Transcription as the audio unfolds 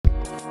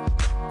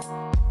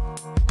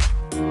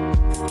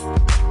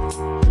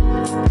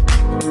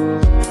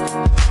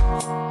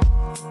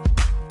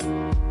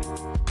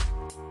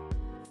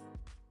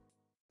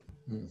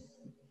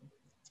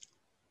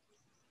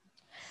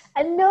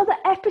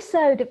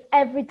episode of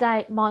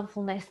Everyday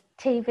Mindfulness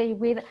TV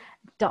with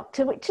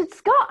Dr. Richard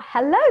Scott.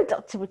 Hello,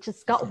 Dr. Richard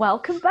Scott.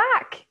 Welcome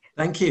back.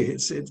 Thank you.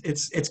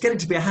 It's getting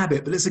to be a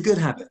habit, but it's a good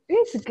habit.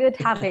 It's a good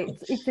habit.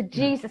 It's a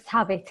Jesus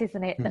habit,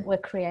 isn't it, that we're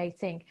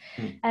creating?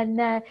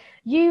 And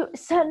you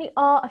certainly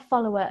are a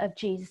follower of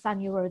Jesus,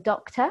 and you are a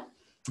doctor.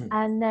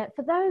 And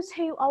for those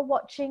who are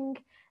watching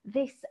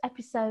this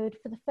episode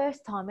for the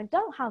first time and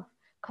don't have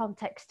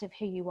context of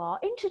who you are,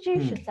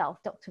 introduce yourself,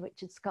 Dr.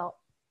 Richard Scott.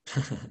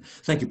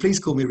 Thank you. Please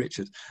call me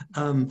Richard.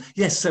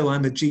 Yes, so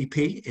I'm a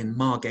GP in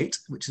Margate,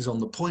 which is on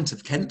the point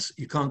of Kent.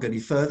 You can't go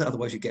any further,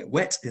 otherwise you get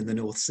wet in the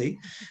North Sea.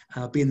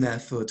 I've been there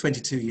for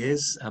 22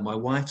 years. My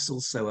wife's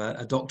also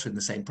a doctor in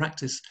the same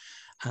practice.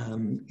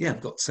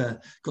 I've got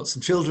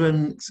some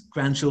children,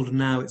 grandchildren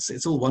now.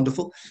 It's all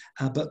wonderful.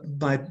 But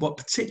what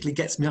particularly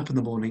gets me up in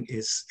the morning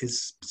is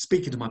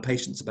speaking to my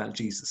patients about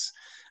Jesus.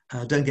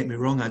 Don't get me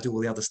wrong, I do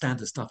all the other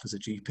standard stuff as a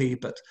GP,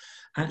 but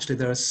actually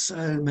there are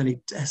so many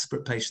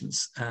desperate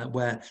patients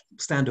where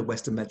standard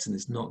Western medicine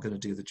is not going to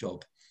do the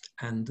job.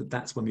 And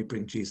that's when we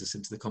bring Jesus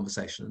into the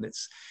conversation. And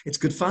it's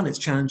good fun, it's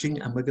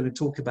challenging, and we're going to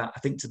talk about, I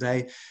think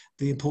today,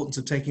 the importance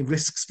of taking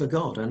risks for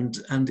God.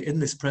 And in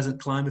this present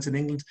climate in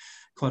England,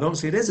 quite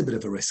honestly, it is a bit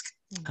of a risk.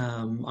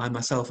 I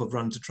myself have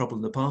run into trouble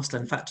in the past,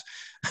 and in fact,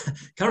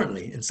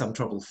 currently in some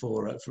trouble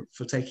for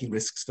taking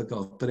risks for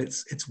God. But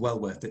it's well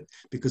worth it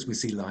because we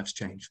see lives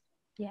change.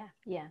 Yeah.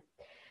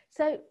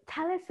 So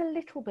tell us a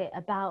little bit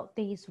about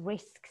these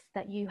risks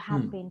that you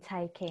have been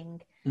taking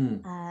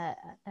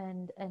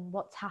and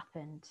what's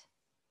happened.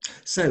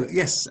 So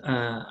yes,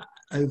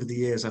 over the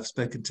years I've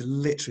spoken to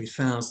literally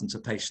thousands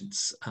of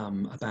patients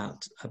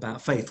about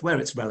faith where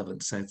it's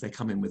relevant. So if they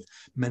come in with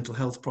mental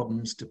health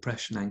problems,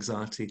 depression,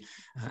 anxiety,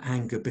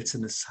 anger,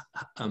 bitterness,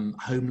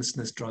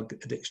 homelessness, drug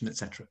addiction,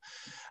 etc.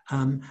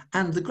 And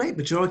the great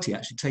majority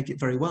actually take it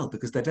very well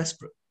because they're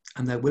desperate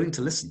and they're willing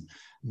to listen.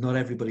 Not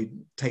everybody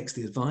takes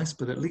the advice,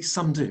 but at least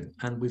some do.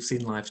 And we've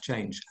seen lives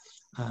change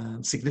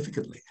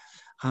significantly.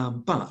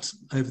 But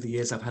over the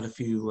years, I've had a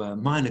few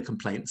minor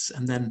complaints,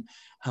 and then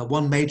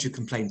one major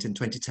complaint in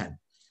 2010,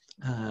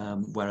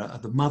 where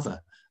the mother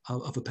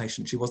of a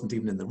patient, she wasn't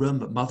even in the room,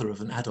 but mother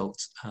of an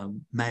adult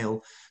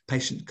male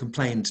patient,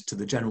 complained to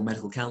the General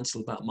Medical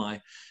Council about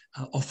my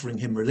offering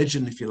him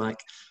religion, if you like.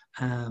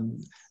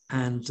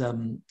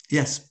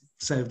 Yes,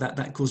 so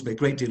that caused me a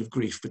great deal of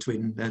grief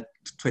between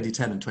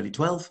 2010 and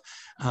 2012.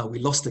 We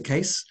lost the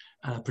case,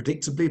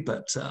 predictably,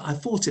 but I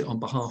fought it on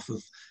behalf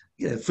of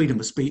freedom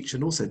of speech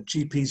and also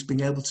GPs being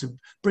able to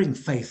bring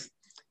faith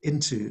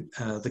into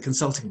the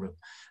consulting room,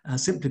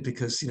 simply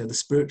because the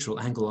spiritual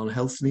angle on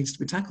health needs to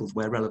be tackled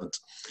where relevant.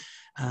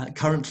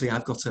 Currently,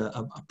 I've got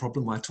a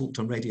problem. I talked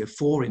on Radio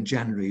 4 in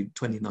January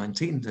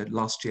 2019,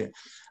 last year,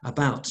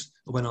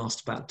 when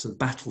asked about the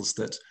battles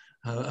that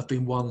have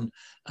been won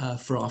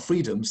for our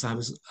freedoms. I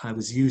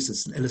was used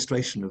as an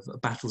illustration of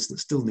battles that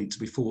still need to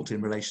be fought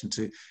in relation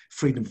to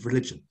freedom of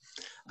religion.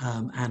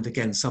 And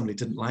again, somebody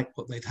didn't like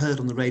what they'd heard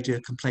on the radio,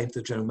 complained to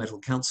the General Medical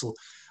Council,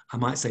 I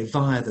might say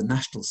via the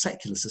National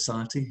Secular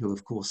Society, who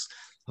of course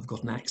have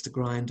got an axe to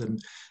grind, and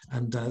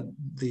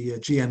the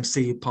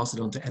GMC passed it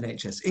on to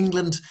NHS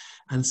England.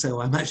 And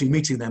so I'm actually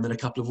meeting them in a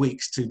couple of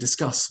weeks to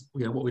discuss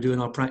what we do in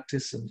our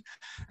practice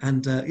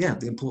and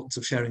the importance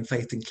of sharing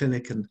faith in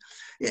clinic. And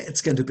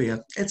it's going to be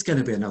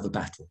another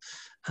battle.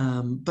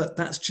 But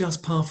that's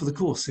just par for the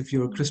course. If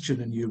you're a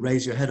Christian and you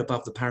raise your head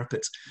above the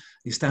parapet,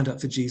 you stand up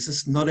for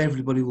Jesus, not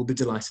everybody will be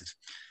delighted.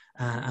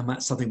 And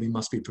that's something we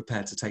must be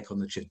prepared to take on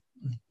the chin.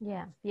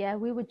 Yeah.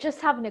 We were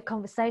just having a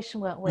conversation,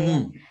 weren't we?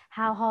 And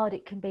how hard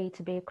it can be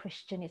to be a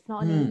Christian. It's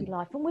not an easy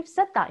life. And we've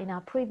said that in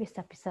our previous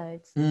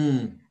episodes.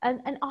 And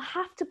I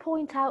have to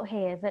point out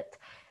here that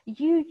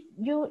you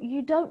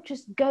don't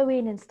just go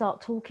in and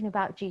start talking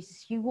about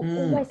Jesus. You will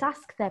always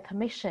ask their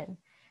permission,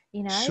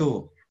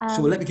 Sure.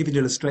 So let me give you an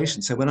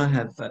illustration. So when I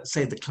have,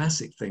 say, the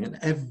classic thing, and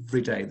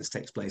every day this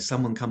takes place,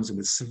 someone comes in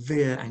with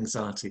severe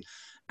anxiety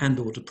and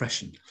or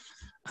depression.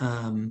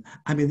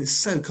 It's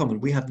so common.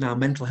 We have now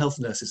mental health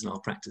nurses in our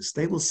practice.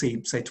 They will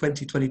see, say,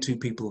 20, 22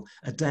 people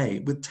a day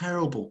with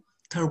terrible,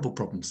 terrible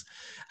problems.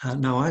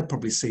 Now, I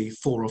probably see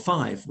 4 or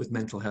 5 with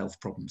mental health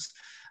problems.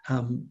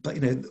 But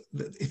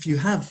if you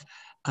have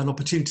an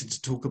opportunity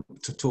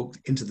to talk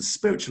into the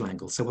spiritual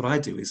angle. So what I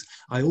do is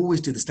I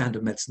always do the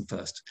standard medicine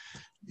first.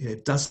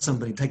 Does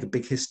somebody take a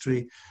big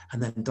history,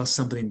 and then does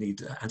somebody need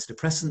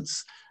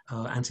antidepressants,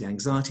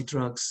 anti-anxiety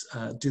drugs?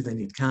 Do they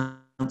need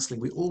counselling?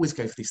 We always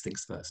go for these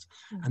things first.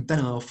 And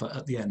then I offer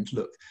at the end,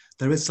 look,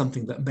 there is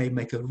something that may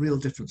make a real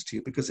difference to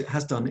you, because it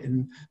has done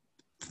in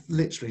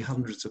literally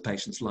hundreds of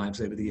patients'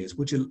 lives over the years.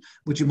 Would you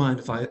mind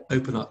if I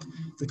open up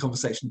the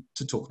conversation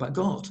to talk about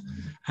God?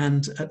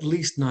 And at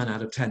least 9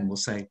 out of 10 will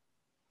say,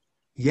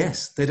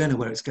 yes, they don't know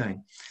where it's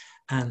going.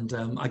 And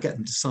I get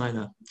them to sign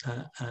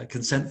a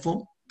consent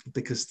form,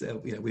 because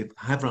we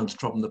have run into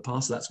trouble in the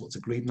past. So that's what's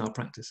agreed in our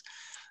practice.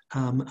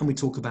 And we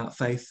talk about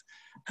faith.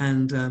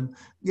 And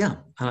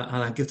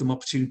I give them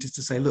opportunities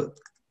to say, look,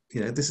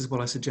 this is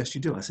what I suggest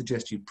you do. I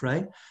suggest you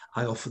pray.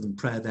 I offer them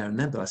prayer there and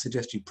then, but I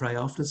suggest you pray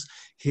afterwards.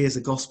 Here's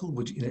a gospel.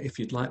 If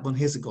you'd like one,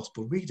 here's a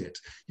gospel, read it.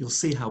 You'll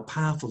see how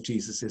powerful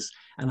Jesus is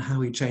and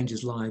how he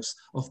changes lives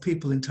of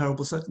people in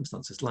terrible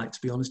circumstances, like,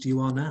 to be honest, you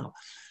are now.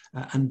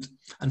 And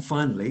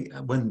finally,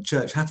 when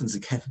church happens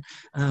again,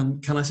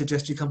 can I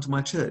suggest you come to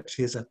my church?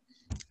 Here's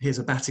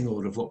a batting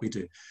order of what we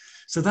do.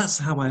 So that's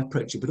how I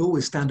approach it, but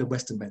always standard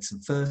Western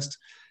medicine first,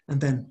 and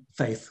then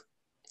faith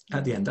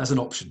at the end as an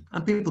option,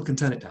 and people can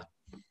turn it down.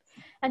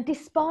 And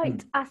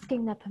despite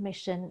asking their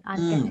permission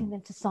and getting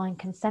them to sign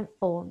consent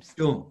forms,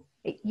 Sure.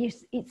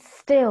 It's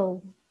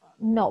still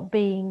not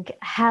being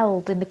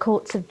held in the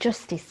courts of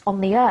justice on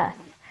the earth.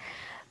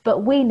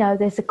 But we know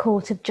there's a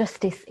court of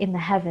justice in the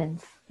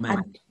heavens,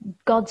 and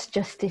God's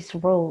justice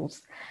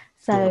rules.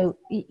 So,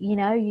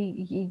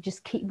 we've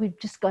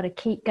just got to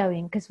keep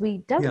going, because we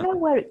don't know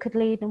where it could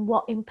lead and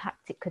what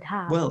impact it could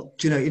have. Well,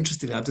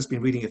 interestingly, I've just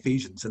been reading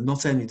Ephesians, and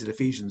not only did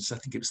Ephesians, I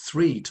think it was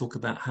 3, talk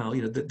about how,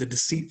 the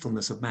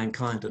deceitfulness of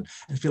mankind and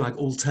feel like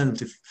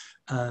alternative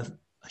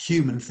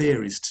human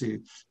theories to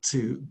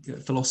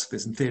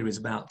philosophies and theories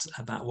about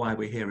why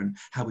we're here and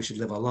how we should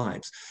live our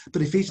lives.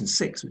 But Ephesians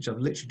 6, which I've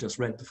literally just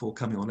read before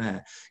coming on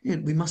air,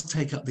 we must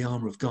take up the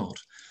armour of God,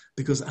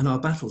 and our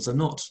battles are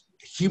not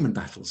human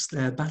battles.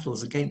 They're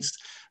battles against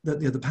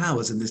the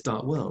powers in this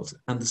dark world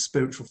and the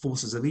spiritual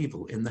forces of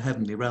evil in the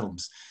heavenly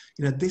realms.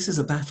 This is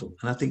a battle,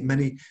 and I think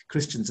many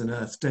Christians on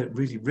earth don't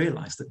really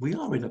realize that we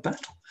are in a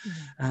battle.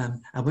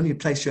 And when you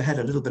place your head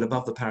a little bit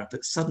above the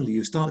parapet, suddenly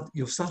you're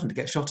starting to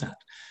get shot at,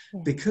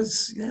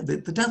 because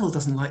the devil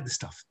doesn't like this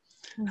stuff,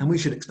 and we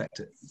should expect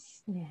it.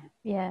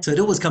 So it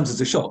always comes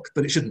as a shock,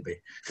 but it shouldn't be.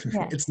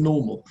 It's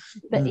normal.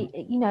 But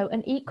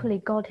and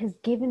equally, God has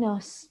given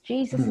us,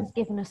 Jesus has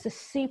given us the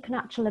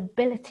supernatural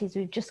abilities.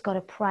 We've just got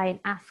to pray and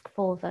ask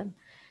for them.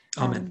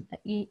 Amen.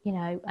 We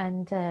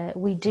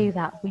do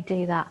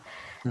that.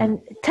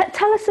 And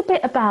tell us a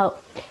bit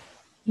about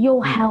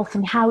your health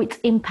and how it's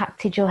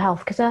impacted your health,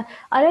 because I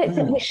don't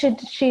think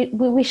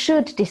we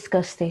should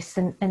discuss this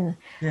and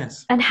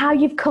how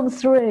you've come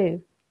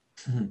through.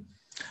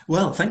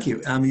 Well, thank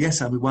you.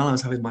 While I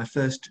was having my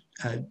first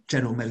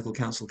General Medical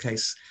Council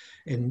case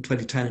in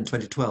 2010 and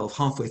 2012,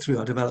 halfway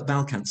through, I developed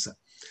bowel cancer.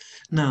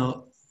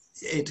 Now,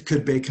 it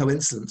could be a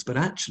coincidence, but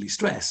actually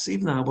stress,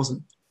 even though I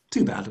wasn't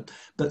too bad,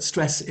 but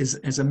stress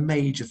is a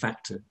major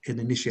factor in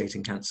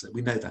initiating cancer.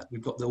 We know that.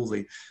 We've got all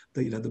the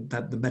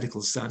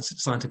medical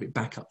scientific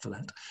backup for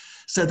that.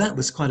 So that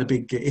was quite a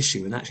big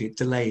issue, and actually it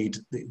delayed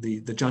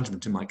the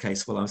judgment in my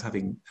case while I was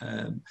having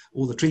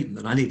all the treatment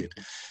that I needed.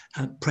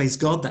 Praise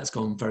God, that's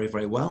gone very,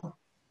 very well.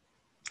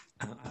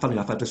 Funny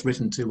enough, I've just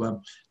written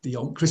to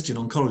the Christian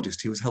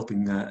oncologist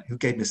who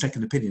gave me a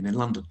second opinion in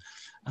London,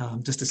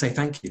 just to say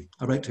thank you.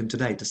 I wrote to him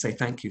today to say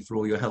thank you for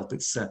all your help.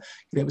 It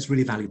was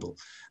really valuable.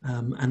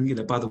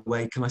 And by the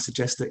way, can I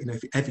suggest that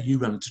if ever you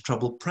run into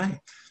trouble, pray.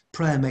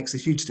 Prayer makes a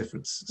huge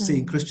difference.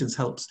 Seeing Christians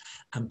helps,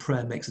 and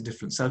prayer makes a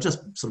difference. So I'm just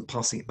sort of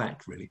passing it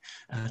back really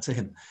to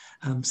him.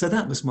 So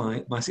that was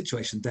my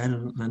situation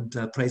then, and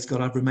praise God,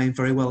 I've remained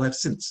very well ever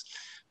since.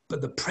 But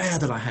the prayer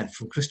that I had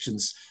from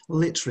Christians,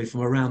 literally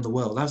from around the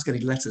world, I was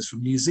getting letters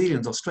from New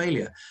Zealand,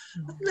 Australia.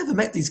 I've never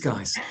met these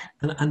guys.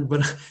 And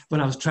when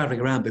I was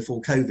traveling around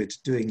before COVID,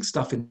 doing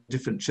stuff in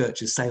different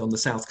churches, say on the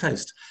South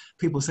Coast,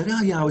 people said,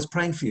 "Oh yeah, I was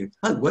praying for you."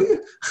 "Oh, were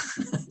you?"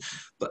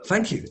 But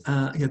thank you.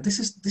 This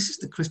is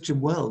the Christian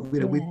world.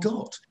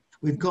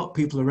 We've got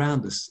people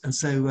around us, and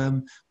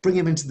so bring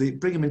them into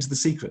the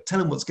secret. Tell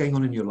them what's going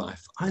on in your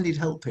life. I need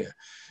help here.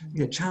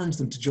 Challenge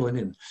them to join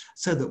in,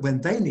 so that when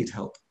they need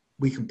help,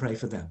 we can pray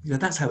for them.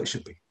 That's how it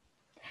should be.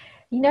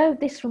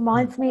 This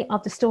reminds me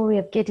of the story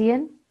of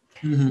Gideon,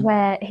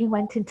 where he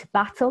went into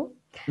battle,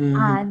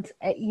 and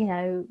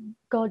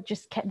God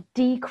just kept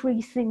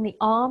decreasing the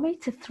army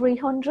to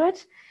 300,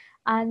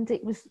 and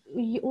it was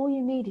all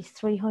you need is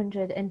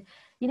 300, and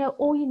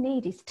all you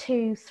need is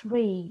 2,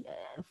 3,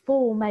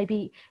 4,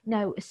 maybe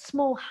a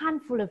small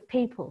handful of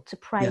people to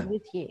pray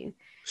with you.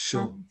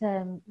 Sure.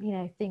 And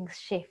things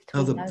shift.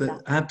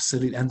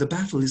 Absolutely. And the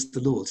battle is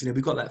the Lord's.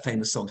 We've got that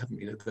famous song, haven't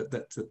we?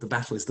 That the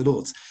battle is the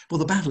Lord's. Well,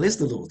 the battle is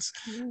the Lord's.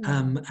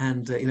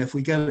 If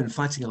we go in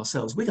fighting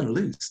ourselves, we're going to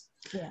lose.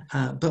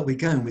 But we're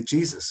going with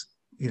Jesus.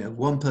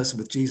 One person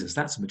with Jesus,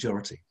 that's a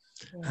majority.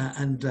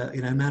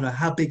 No matter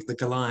how big the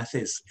Goliath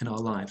is in our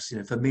lives,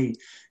 for me,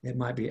 it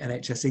might be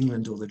NHS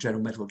England or the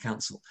General Medical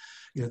Council.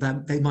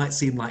 They might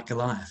seem like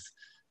Goliath,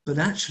 but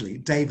actually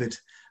David,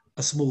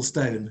 a small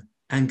stone,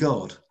 and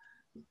God,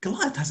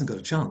 Goliath hasn't got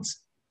a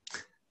chance.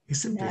 He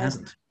simply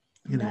hasn't.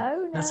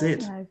 That's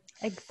it. No,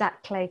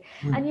 exactly.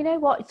 And you know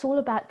what? It's all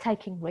about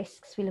taking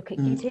risks. We look at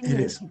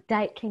Gideon,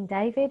 King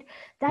David.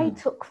 They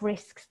took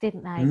risks,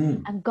 didn't they?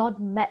 And God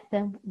met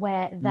them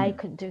where they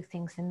couldn't do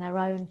things in their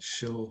own,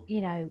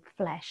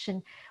 flesh.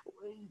 And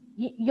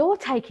you're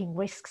taking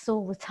risks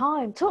all the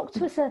time. Talk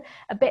to us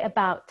a bit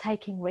about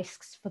taking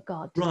risks for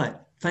God. Right.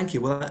 Thank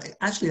you. Well,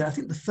 actually, I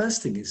think the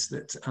first thing is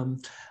that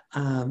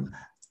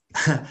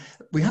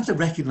we have to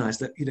recognize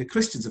that,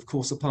 Christians, of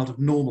course, are part of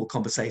normal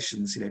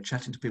conversations,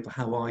 chatting to people,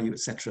 how are you,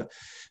 etc.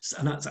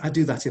 And I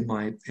do that in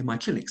my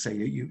clinic. So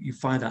you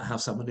find out how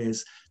someone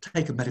is,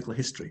 take a medical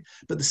history.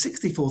 But the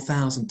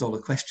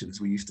 $64,000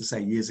 questions we used to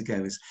say years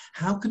ago is,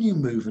 how can you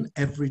move an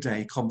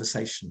everyday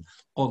conversation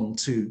on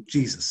to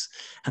Jesus?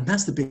 And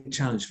that's the big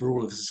challenge for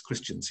all of us as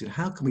Christians.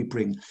 How can we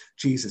bring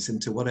Jesus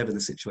into whatever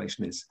the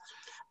situation is?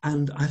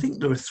 And I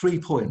think there are 3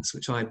 points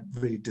which I've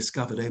really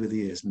discovered over the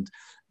years, and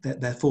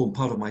they're formed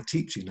part of my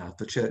teaching now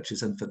for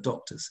churches and for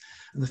doctors.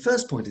 And the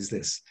first point is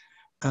this: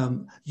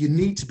 you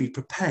need to be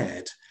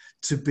prepared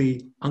to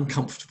be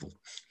uncomfortable,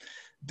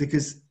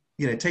 because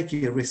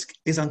taking a risk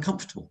is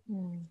uncomfortable.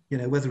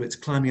 Whether it's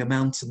climbing a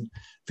mountain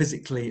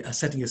physically,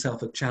 setting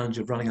yourself a challenge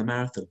of running a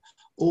marathon,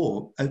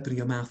 or opening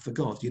your mouth for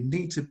God, you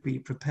need to be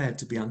prepared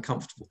to be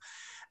uncomfortable.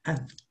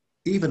 And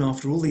even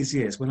after all these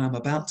years, when I'm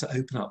about to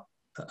open up,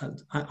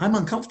 I'm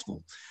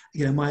uncomfortable.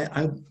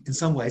 In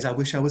some ways, I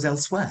wish I was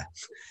elsewhere.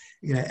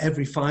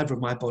 Every fibre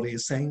of my body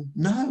is saying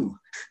no,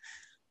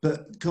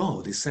 but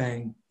God is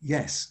saying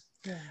yes.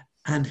 Yeah.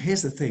 And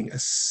here's the thing: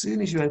 as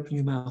soon as you open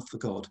your mouth for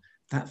God,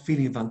 that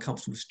feeling of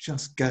uncomfortableness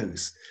just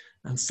goes,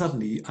 and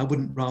suddenly I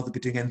wouldn't rather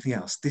be doing anything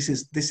else. This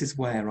is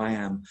where I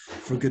am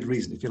for a good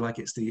reason. If you like,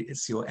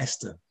 it's your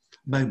Esther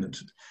moment.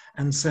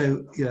 And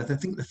so, I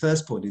think the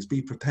first point is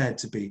be prepared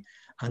to be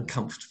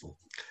uncomfortable.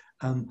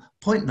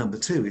 Point number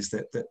 2 is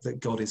that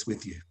God is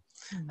with you.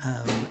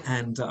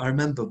 And I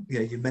remember,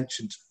 you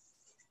mentioned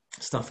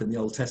stuff in the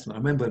Old Testament. I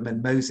remember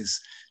when Moses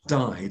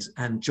died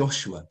and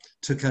Joshua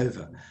took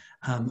over,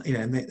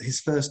 and his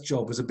first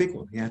job was a big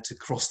one. He had to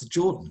cross the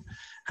Jordan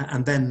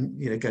and then,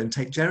 go and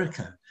take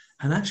Jericho.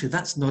 And actually,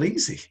 that's not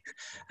easy.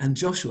 And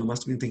Joshua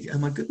must have been thinking, oh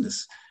my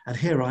goodness, and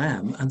here I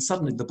am. And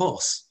suddenly the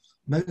boss,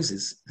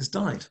 Moses, has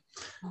died.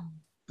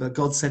 But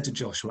God said to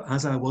Joshua,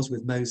 as I was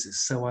with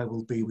Moses, so I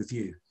will be with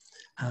you.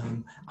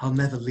 I'll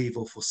never leave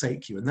or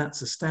forsake you. And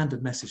that's a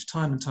standard message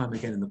time and time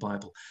again in the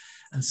Bible.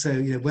 And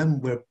so, when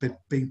we're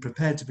being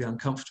prepared to be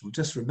uncomfortable,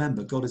 just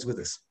remember God is with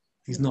us.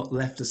 He's not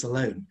left us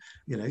alone,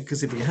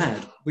 because if he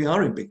had, we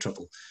are in big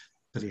trouble,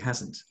 but he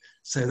hasn't.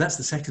 So that's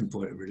the second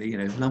point, really.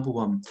 Number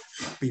 1,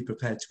 be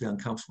prepared to be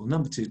uncomfortable.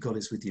 Number 2, God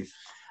is with you.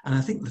 And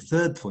I think the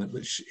third point,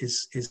 which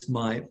is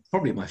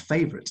probably my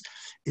favorite,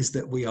 is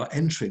that we are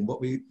entering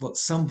what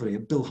somebody,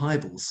 Bill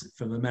Hybels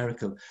from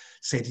America,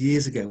 said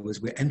years ago,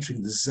 was we're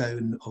entering the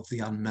zone of the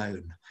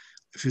unknown,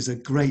 which is a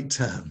great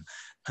term,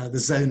 the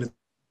zone of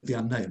the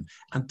unknown.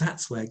 And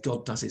that's where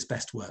God does his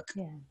best work.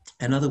 Yeah.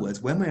 In other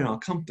words, when we're in our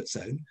comfort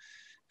zone,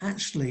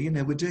 actually,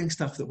 we're doing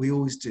stuff that we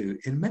always do.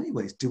 In many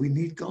ways, do we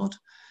need God?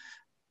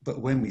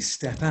 But when we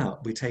step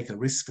out, we take a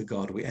risk for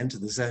God, we enter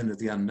the zone of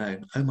the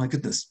unknown. Oh my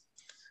goodness,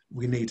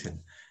 we need him.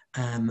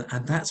 And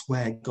that's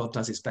where God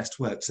does his best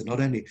work. So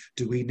not only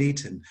do we need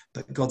him,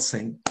 but God's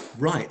saying,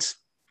 right,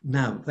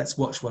 now let's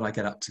watch what I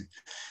get up to.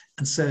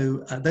 And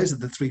so those are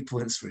the 3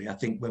 points, really. I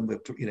think when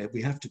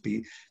we have to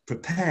be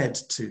prepared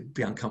to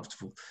be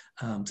uncomfortable,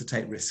 to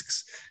take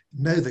risks,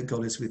 know that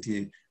God is with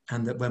you,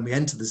 and that when we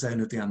enter the zone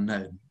of the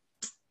unknown,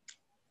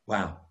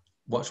 wow,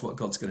 watch what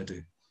God's going to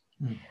do.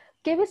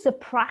 Give us a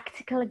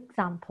practical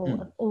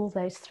example of all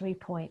those 3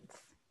 points.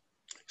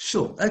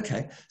 Sure.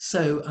 Okay.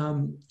 So,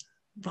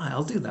 right,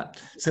 I'll do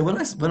that. So when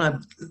I,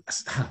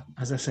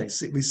 as I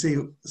say, we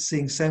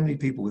seeing so many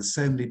people with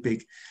so many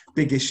big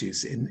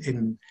issues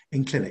in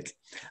clinic,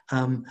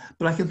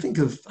 but I can think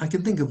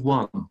of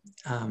one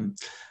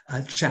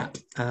a chap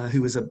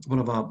who was one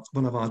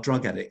of our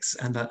drug addicts,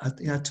 and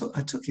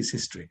I took his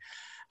history.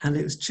 And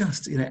it was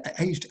just,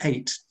 aged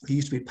 8, he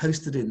used to be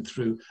posted in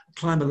through,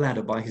 climb a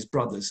ladder by his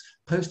brothers,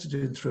 posted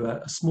in through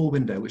a small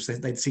window, which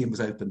they'd see him was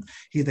open.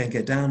 He'd then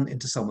go down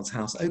into someone's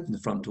house, open the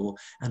front door,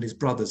 and his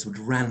brothers would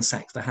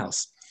ransack the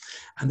house.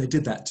 And they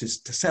did that to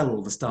sell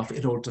all the stuff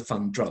in order to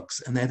fund drugs.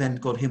 And they then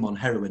got him on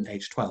heroin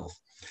age 12.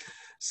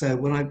 So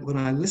when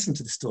I listened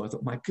to the story, I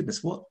thought, my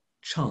goodness, what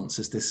chance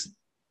has this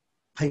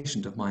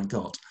patient of mine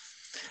got?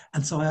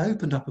 And so I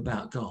opened up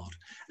about God,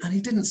 and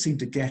he didn't seem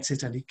to get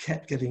it, and he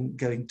kept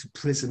going to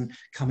prison,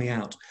 coming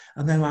out.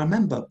 And then I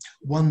remember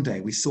one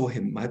day we saw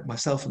him,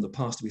 myself and the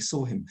pastor, we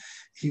saw him.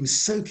 He was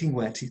soaking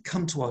wet. He'd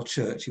come to our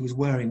church. He was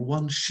wearing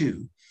one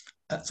shoe.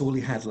 That's all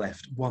he had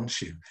left, one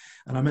shoe.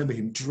 And I remember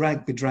him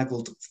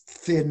bedraggled,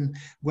 thin,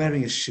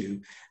 wearing a shoe.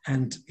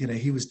 And,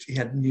 he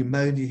had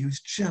pneumonia. He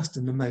was just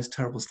in the most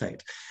terrible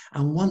state.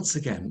 And once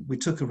again, we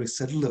took a risk,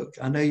 said, look,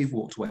 I know you've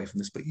walked away from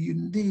this, but you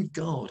need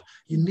God.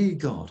 You need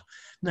God.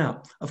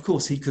 Now, of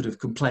course, he could have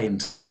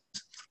complained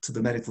to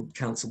the medical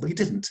council, but he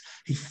didn't.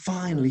 He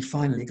finally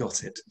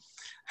got it.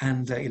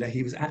 And,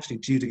 he was actually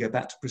due to go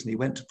back to prison. He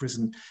went to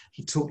prison.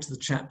 He talked to the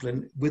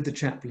chaplain. With the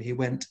chaplain, he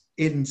went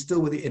in,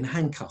 still in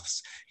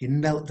handcuffs. He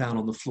knelt down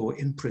on the floor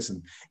in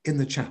prison, in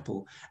the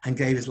chapel, and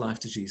gave his life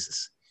to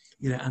Jesus.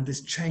 And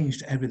this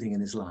changed everything in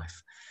his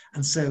life.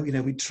 And so,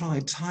 we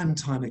tried time and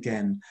time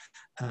again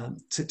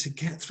to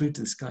get through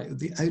to this guy.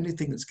 The only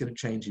thing that's going to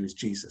change you is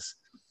Jesus.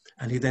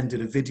 And he then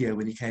did a video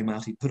when he came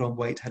out. He put on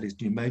weight, had his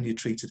pneumonia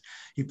treated.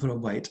 He put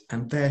on weight.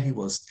 And there he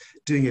was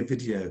doing a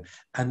video.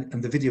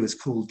 And the video is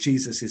called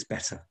Jesus is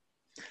Better.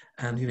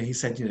 And, he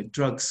said,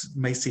 drugs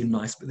may seem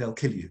nice, but they'll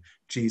kill you.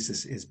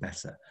 Jesus is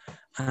better.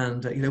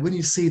 And, when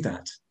you see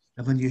that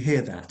and when you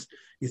hear that,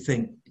 you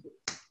think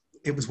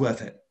it was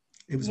worth it.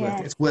 It was worth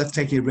it. It's worth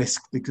taking a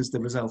risk because the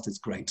result is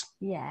great.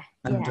 Yeah.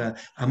 And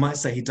I might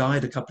say he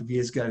died a couple of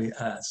years ago.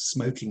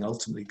 Smoking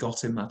ultimately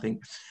got him, I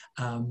think.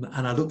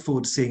 And I look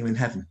forward to seeing him in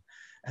heaven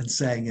and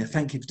saying,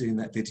 thank you for doing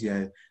that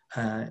video.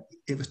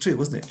 It was true,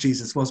 wasn't it?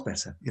 Jesus was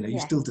better. You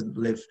still didn't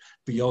live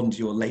beyond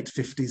your late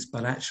 50s,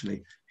 but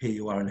actually here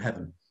you are in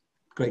heaven.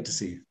 Great to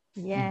see you.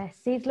 Yes,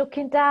 he's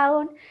looking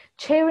down,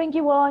 cheering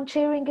you on,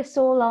 cheering us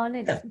all on.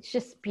 It's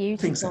just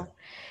beautiful. I think so.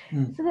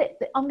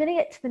 I'm going to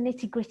get to the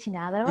nitty gritty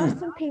now. There are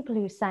some people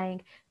who are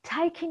saying,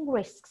 taking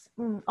risks,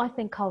 I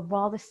think I'll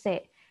rather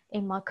sit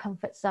in my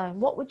comfort zone.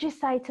 What would you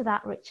say to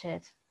that,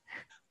 Richard?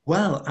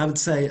 Well, I would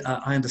say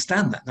I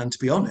understand that. And to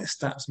be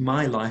honest, that was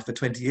my life for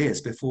 20 years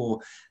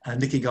before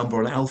Nicky Gumbel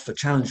and Alpha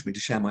challenged me to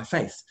share my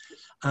faith.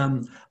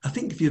 I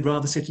think if you'd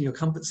rather sit in your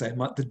comfort zone,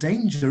 the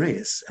danger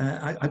is,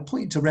 I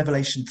point to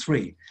Revelation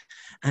 3,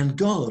 and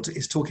God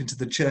is talking to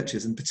the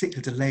churches, and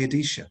particularly to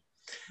Laodicea.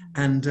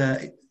 And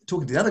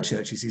talking to the other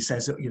churches, he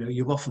says,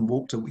 you've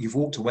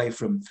walked away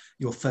from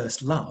your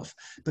first love.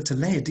 But to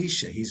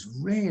Laodicea, he's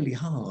really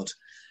hard.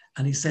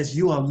 And he says,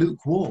 you are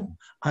lukewarm.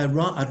 I'd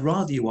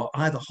rather you are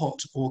either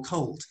hot or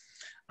cold.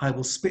 I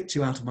will spit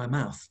you out of my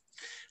mouth.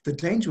 The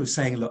danger of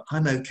saying, look,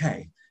 I'm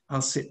okay,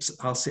 I'll sit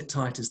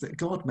tight, is that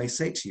God may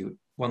say to you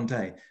one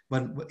day,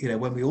 when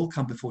we all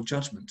come before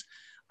judgment,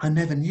 I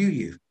never knew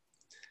you.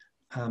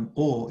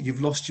 Or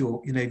you've lost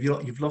your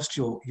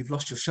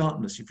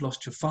sharpness, you've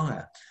lost your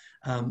fire.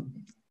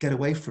 Get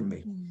away from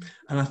me.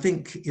 And I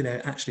think,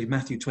 actually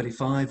Matthew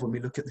 25, when we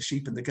look at the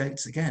sheep and the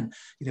goats again,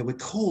 we're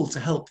called to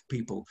help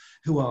people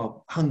who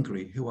are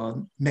hungry, who are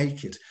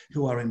naked,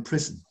 who are in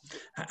prison.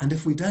 And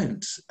if we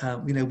don't,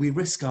 we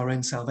risk our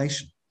own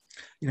salvation.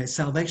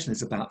 Salvation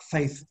is about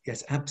faith,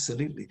 yes,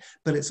 absolutely,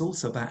 but it's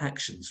also about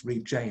actions.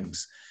 Read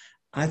James.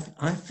 I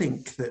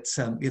think that,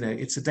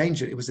 it's a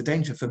danger. It was a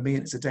danger for me,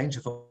 and it's a danger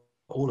for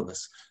all of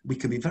us. We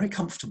can be very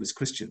comfortable as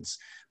Christians,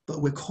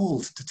 but we're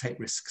called to take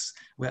risks.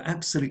 We're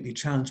absolutely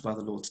challenged by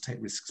the Lord to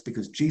take risks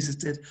because Jesus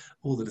did,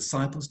 all the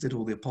disciples did,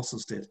 all the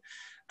apostles did.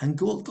 And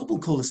God will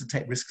call us to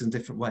take risks in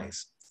different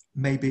ways.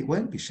 Maybe it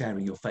won't be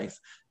sharing your faith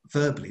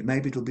verbally.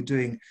 Maybe it'll be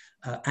doing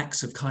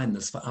acts of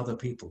kindness for other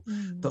people.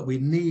 But we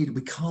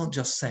can't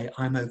just say,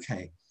 I'm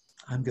okay,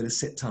 I'm going to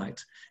sit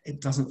tight. It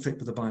doesn't fit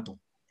with the Bible.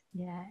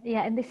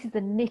 Yeah, and this is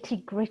the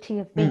nitty gritty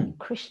of being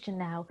Christian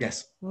now.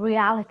 Yes.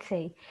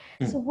 Reality.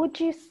 So would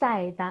you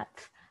say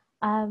that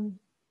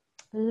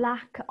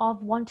lack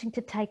of wanting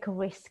to take a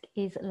risk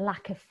is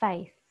lack of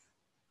faith?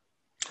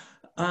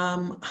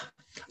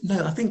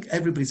 No, I think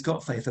everybody's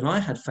got faith, and I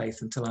had faith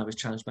until I was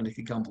challenged by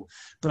Nicky Gumbel,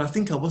 but I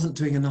think I wasn't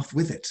doing enough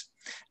with it.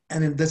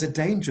 And there's a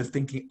danger of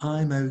thinking,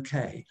 I'm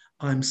okay,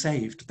 I'm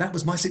saved. That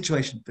was my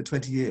situation for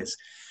 20 years.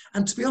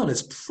 And to be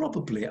honest,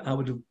 probably I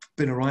would have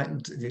been all right,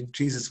 and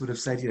Jesus would have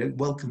said,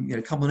 welcome,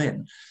 come on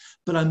in.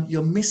 But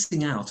you're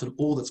missing out on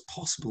all that's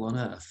possible on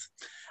earth.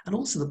 And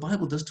also the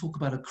Bible does talk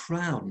about a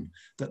crown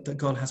that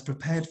God has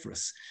prepared for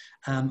us.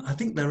 I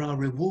think there are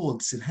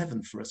rewards in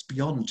heaven for us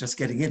beyond just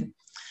getting in.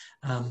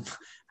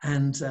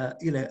 And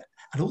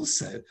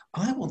also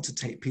I want to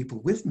take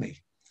people with me.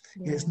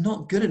 It's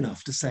not good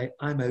enough to say,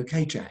 I'm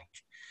okay, Jack.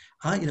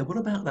 What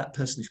about that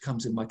person who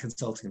comes in my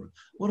consulting room?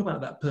 What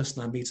about that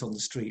person I meet on the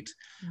street?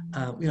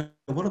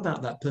 What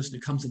about that person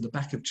who comes in the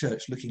back of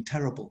church looking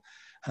terrible?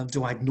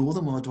 Do I ignore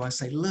them, or do I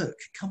say, look,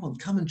 come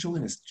and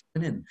join us,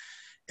 join in?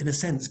 In a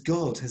sense,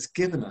 God has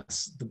given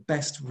us the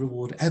best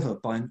reward ever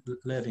by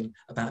learning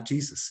about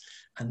Jesus.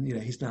 And,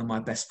 he's now my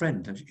best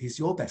friend, and he's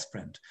your best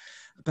friend.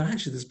 But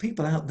actually, there's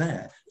people out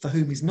there for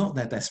whom he's not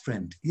their best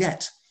friend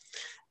yet.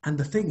 And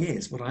the thing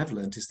is, what I've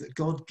learned is that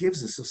God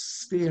gives us a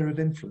sphere of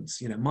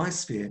influence. My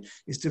sphere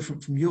is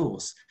different from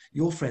yours.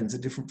 Your friends are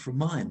different from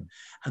mine.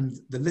 And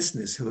the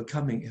listeners who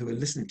are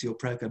listening to your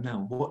program now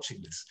and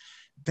watching this,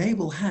 they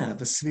will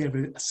have a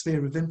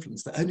sphere of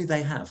influence that only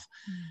they have.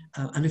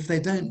 And if they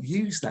don't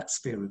use that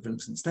sphere of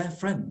influence, their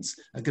friends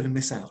are going to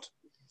miss out.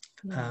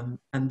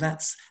 And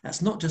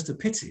that's not just a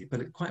pity,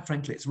 but quite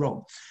frankly, it's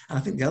wrong. And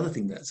I think the other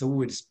thing that's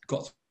always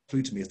got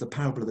through to me is the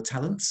parable of the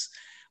talents.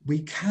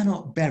 We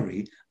cannot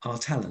bury our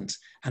talent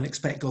and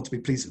expect God to be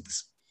pleased with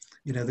us.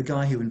 The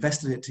guy who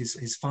invested it,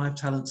 his 5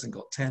 talents and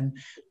got 10,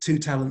 2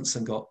 talents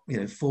and got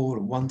 4,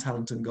 and 1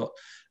 talent and got,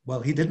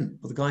 well, he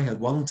didn't. But the guy who had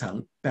 1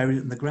 talent buried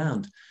it in the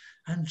ground.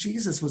 And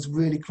Jesus was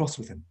really cross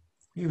with him.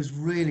 He was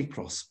really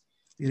cross.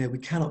 We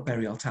cannot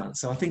bury our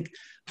talents. So I think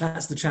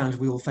that's the challenge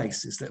we all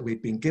face, is that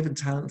we've been given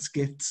talents,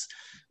 gifts,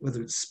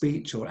 whether it's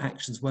speech or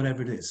actions,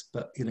 whatever it is.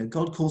 But,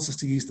 God calls us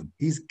to use them.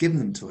 He's given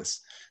them to us.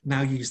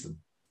 Now use them.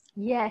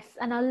 Yes,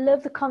 and I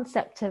love the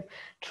concept of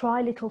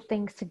try little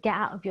things to get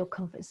out of your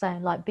comfort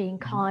zone, like being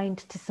kind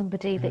to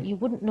somebody that you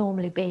wouldn't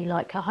normally be,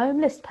 like a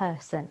homeless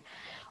person,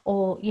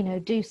 or, you know,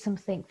 do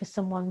something for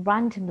someone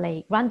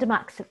randomly, random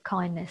acts of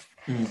kindness.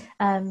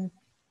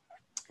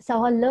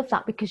 So I love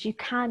that, because you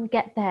can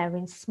get there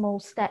in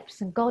small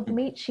steps, and God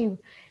meets you,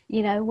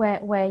 you know,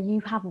 where you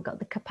haven't got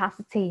the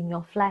capacity in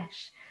your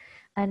flesh.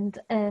 And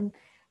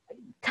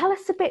tell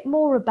us a bit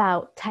more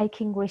about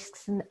taking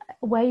risks and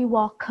where you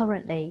are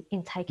currently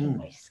in taking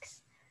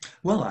risks.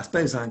 Well, I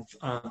suppose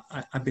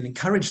I've been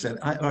encouraged.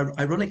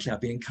 Ironically,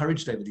 I've been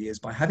encouraged over the years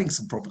by having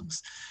some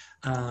problems.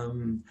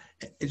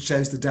 It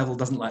shows the devil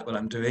doesn't like what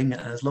I'm doing.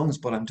 As long as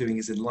what I'm doing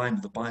is in line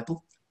with the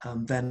Bible,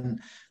 then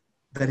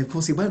of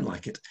course he won't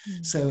like it.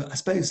 So I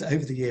suppose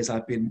over the years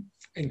I've been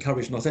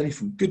encouraged not only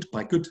from good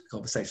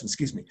conversations,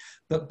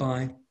 but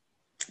by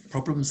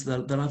problems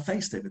that I've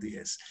faced over the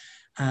years.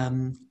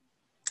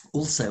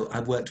 Also,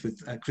 I've worked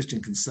with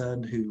Christian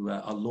Concern, who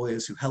are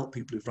lawyers who help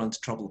people who've run into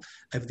trouble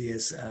over the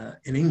years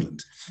in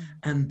England.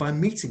 And by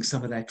meeting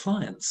some of their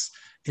clients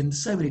in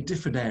so many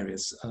different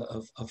areas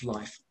of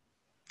life,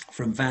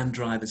 from van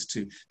drivers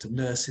to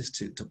nurses,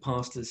 to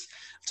pastors,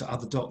 to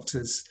other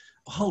doctors,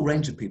 a whole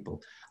range of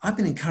people, I've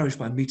been encouraged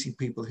by meeting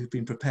people who've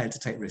been prepared to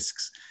take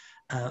risks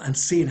and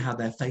seeing how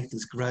their faith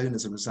has grown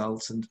as a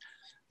result. And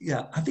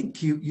yeah, I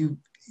think you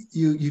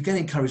get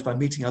encouraged by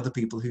meeting other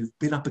people who've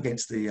been up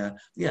against the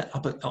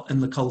up in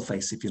the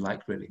coalface, if you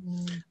like, really.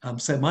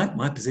 So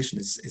my position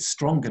is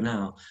stronger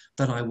now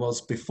than I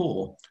was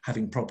before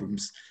having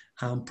problems,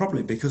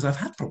 probably because I've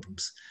had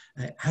problems.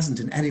 It hasn't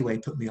in any way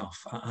put me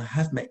off. I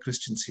have met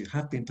Christians who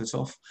have been put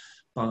off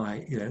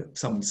by, you know,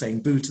 someone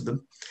saying boo to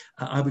them.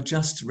 I would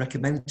just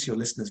recommend to your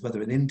listeners,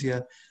 whether in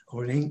India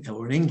or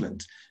in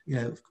England, you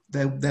know,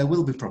 there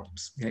will be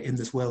problems. You know, in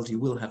this world you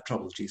will have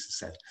trouble, Jesus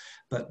said.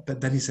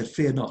 But then he said,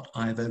 fear not,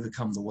 I have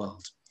overcome the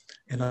world.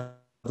 In other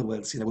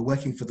words, you know, we're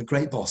working for the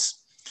great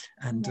boss.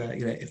 And,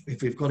 you know,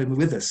 if we've got him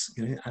with us,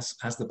 you know,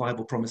 as the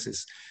Bible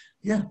promises,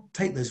 yeah,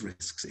 take those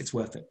risks. It's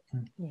worth it.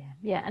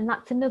 Yeah. And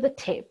that's another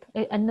tip,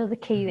 another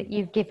key that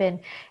you've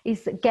given,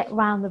 is that get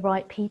around the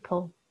right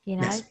people. You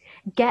know, Yes.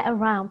 Get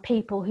around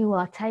people who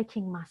are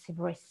taking massive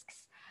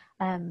risks,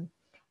 and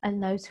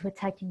those who are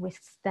taking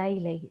risks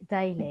daily,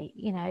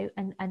 you know,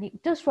 and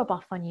it does rub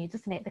off on you,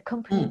 doesn't it? The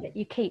company that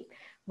you keep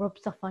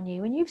rubs off on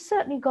you. And you've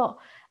certainly got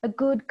a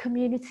good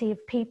community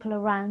of people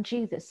around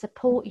you that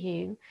support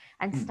you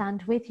and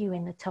stand with you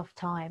in the tough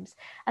times.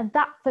 And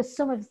that, for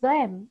some of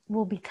them,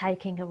 will be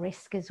taking a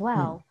risk as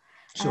well.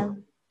 Sure.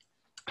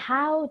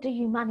 How do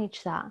you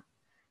manage that?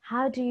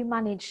 How do you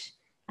manage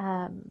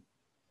a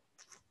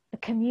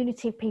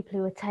community of people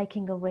who are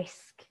taking a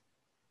risk?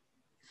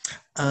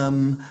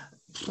 I'm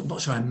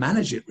not sure I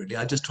manage it really.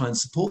 I just try and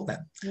support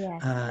them. You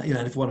know,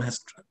 and if one has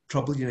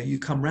trouble, you know, you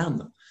come round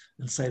them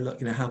and say, look,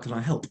 you know, how can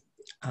I help?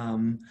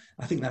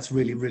 I think that's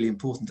really, really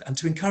important, and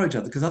to encourage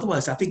others, because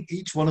otherwise I think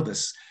each one of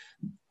us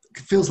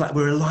feels like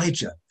we're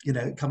Elijah, you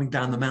know, coming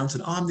down the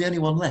mountain. Oh, I'm the only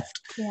one left.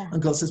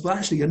 And God says, well,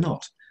 actually, you're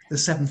not.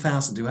 There's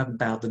 7,000 who haven't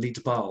bowed the knee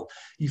to Baal.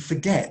 You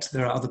forget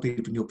there are other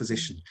people in your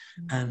position.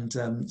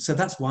 And so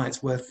that's why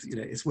it's worth, you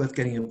know, it's worth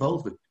getting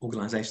involved with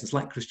organizations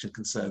like Christian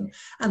Concern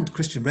and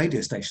Christian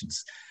radio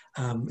stations,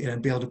 you know,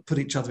 and be able to put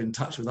each other in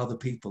touch with other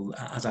people,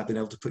 as I've been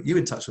able to put you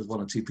in touch with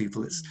one or two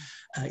people. It's,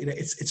 you know,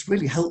 it's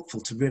really helpful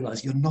to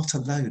realize you're not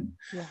alone,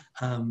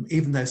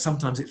 even though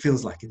sometimes it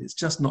feels like it. It's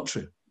just not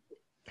true.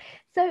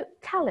 So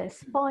tell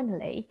us,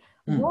 finally,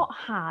 what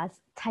has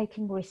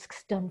taking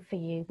risks done for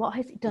you? What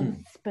has it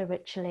done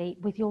spiritually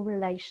with your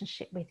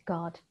relationship with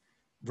God?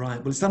 Right.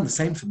 Well, it's done the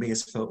same for me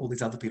as for all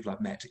these other people I've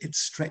met. It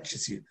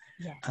stretches you.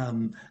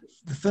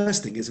 The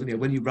first thing is, you know,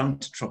 when you run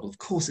into trouble, of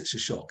course, it's a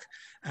shock.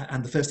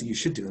 And the first thing you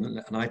should do,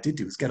 and I did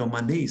do, is get on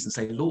my knees and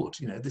say, Lord,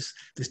 you know, this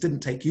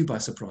didn't take you by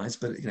surprise,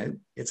 but, you know,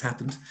 it's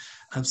happened.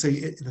 So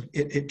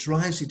it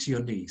drives you to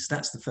your knees.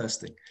 That's the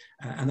first thing.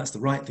 And that's the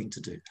right thing to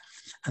do.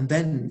 And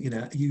then, you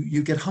know,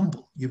 you get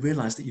humble. You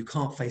realize that you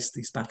can't face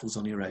these battles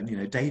on your own. You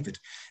know, David,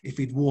 if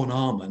he'd worn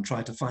armor and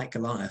tried to fight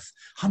Goliath,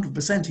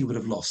 100% he would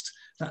have lost.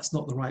 That's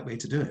not the right way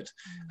to do it.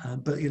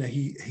 But, you know,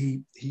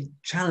 he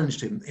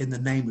challenged him in the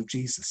name of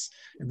Jesus,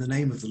 in the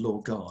name of the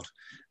Lord God.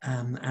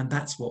 And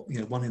that's what, you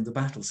know, won him the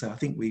battle. So I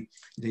think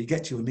you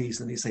get to your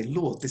knees and you say,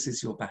 Lord, this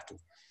is your battle.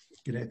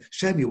 You know,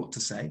 show me what to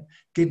say,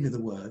 give me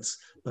the words,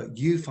 but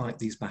you fight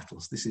these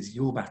battles. This is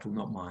your battle,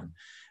 not mine.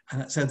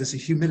 And so there's a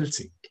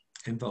humility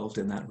involved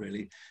in that,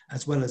 really,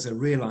 as well as a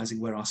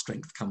realizing where our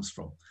strength comes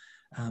from.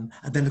 And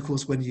then, of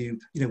course, when you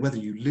know, whether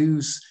you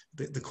lose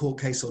the court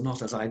case or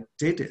not, as I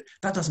did,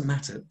 that doesn't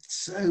matter.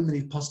 So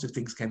many positive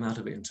things came out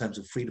of it in terms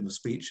of freedom of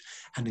speech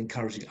and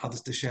encouraging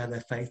others to share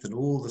their faith, and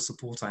all the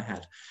support I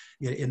had.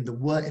 You know,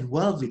 in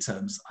worldly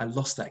terms, I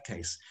lost that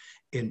case.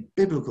 In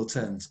biblical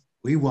terms,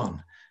 we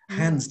won,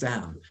 hands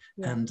down.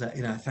 And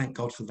you know, thank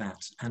God for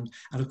that. And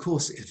of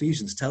course,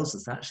 Ephesians tells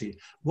us that actually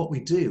what we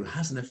do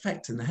has an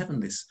effect in the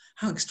heavenlies.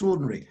 How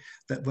extraordinary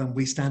that when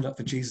we stand up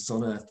for Jesus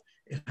on earth,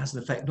 it has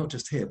an effect not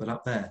just here but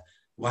up there.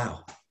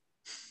 Wow,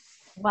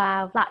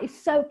 that is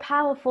so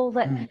powerful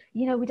that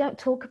you know, we don't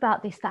talk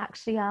about this, that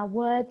actually our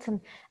words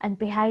and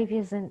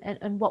behaviors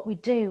and what we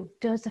do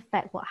does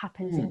affect what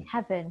happens in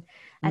heaven.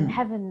 And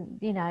heaven,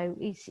 you know,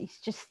 is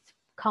just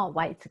Can't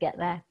wait to get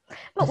there.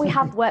 But we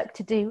have work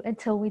to do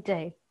until we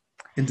do.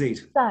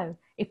 Indeed. So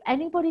if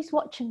anybody's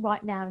watching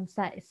right now and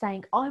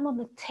saying, I'm on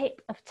the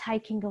tip of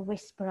taking a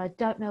risk, but I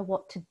don't know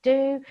what to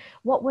do,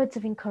 what words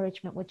of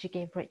encouragement would you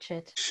give,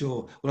 Richard?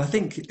 Sure. Well, I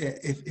think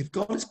if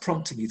God is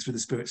prompting you through the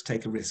Spirit to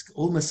take a risk,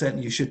 almost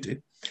certainly you should do.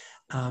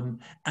 And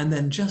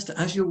then just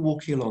as you're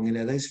walking along,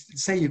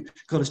 say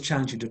God has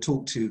challenged you to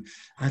talk to,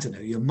 I don't know,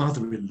 your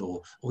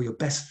mother-in-law or your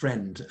best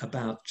friend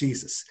about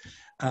Jesus.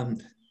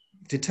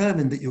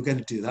 Determine that you're going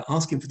to do that,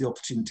 ask him for the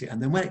opportunity.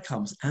 And then when it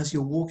comes, as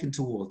you're walking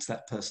towards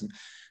that person,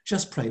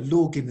 just pray,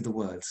 Lord, give me the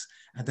words,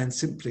 and then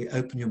simply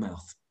open your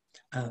mouth.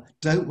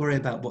 Don't worry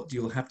about what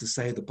you'll have to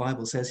say. The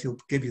Bible says he'll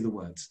give you the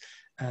words,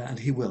 and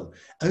he will.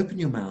 Open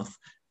your mouth.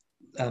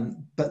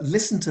 But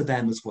listen to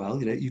them as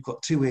well. You've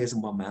got 2 ears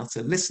and 1 mouth,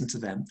 so listen to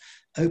them,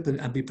 open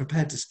and be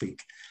prepared to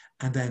speak.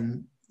 And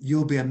then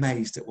you'll be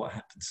amazed at what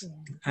happens. Yeah.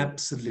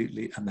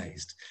 Absolutely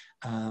amazed.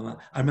 I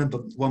remember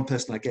one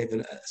person I gave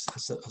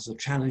as a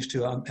challenge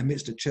to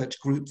amidst a church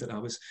group that I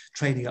was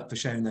training up for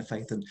sharing their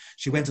faith. And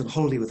she went on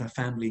holiday with her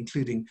family,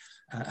 including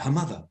her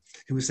mother,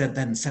 who was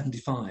then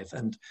 75.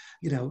 And,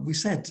 I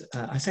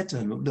said to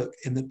her, look,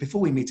 before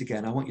we meet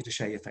again, I want you to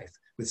share your faith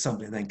with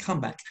somebody and then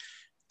come back.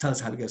 Tell us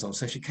how it goes on.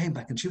 So she came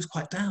back and she was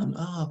quite down.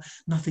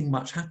 Nothing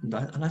much happened.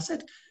 And I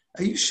said,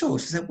 are you sure?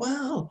 She said,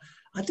 well,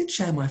 I did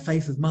share my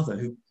faith with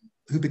mother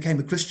who became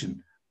a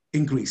Christian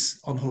in Greece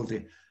on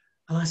holiday.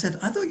 And I said,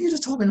 I thought you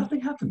just told me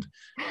nothing happened.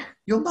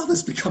 Your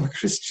mother's become a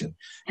Christian.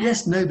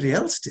 Yes, nobody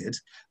else did,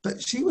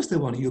 but she was the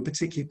one you were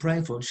particularly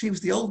praying for. And she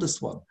was the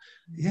oldest one.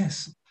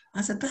 Yes.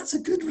 I said, that's a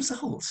good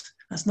result.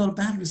 That's not a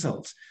bad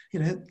result.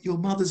 Your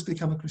mother's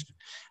become a Christian.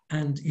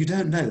 And you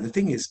don't know. The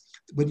thing is,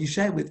 when you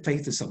share with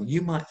faith with someone,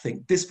 you might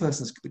think this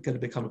person's going to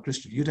become a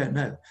Christian. You don't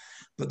know.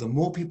 But the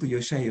more people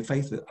you share your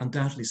faith with,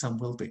 undoubtedly some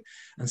will be.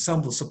 And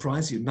some will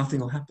surprise you.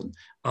 Nothing will happen.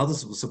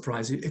 Others will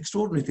surprise you.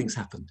 Extraordinary things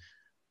happen.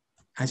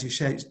 As you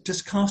share,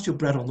 just cast your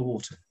bread on the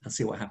water and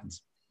see what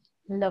happens.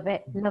 Love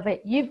it, love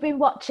it. You've been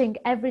watching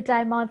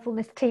Everyday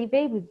Mindfulness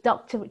TV with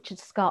Dr. Richard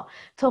Scott,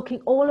 talking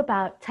all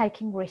about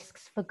taking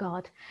risks for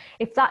God.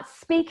 If that's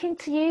speaking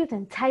to you,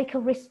 then take a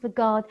risk for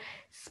God.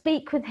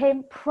 Speak with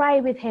him,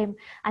 pray with him,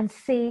 and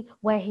see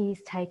where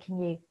he's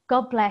taking you.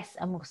 God bless,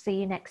 and we'll see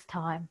you next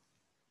time.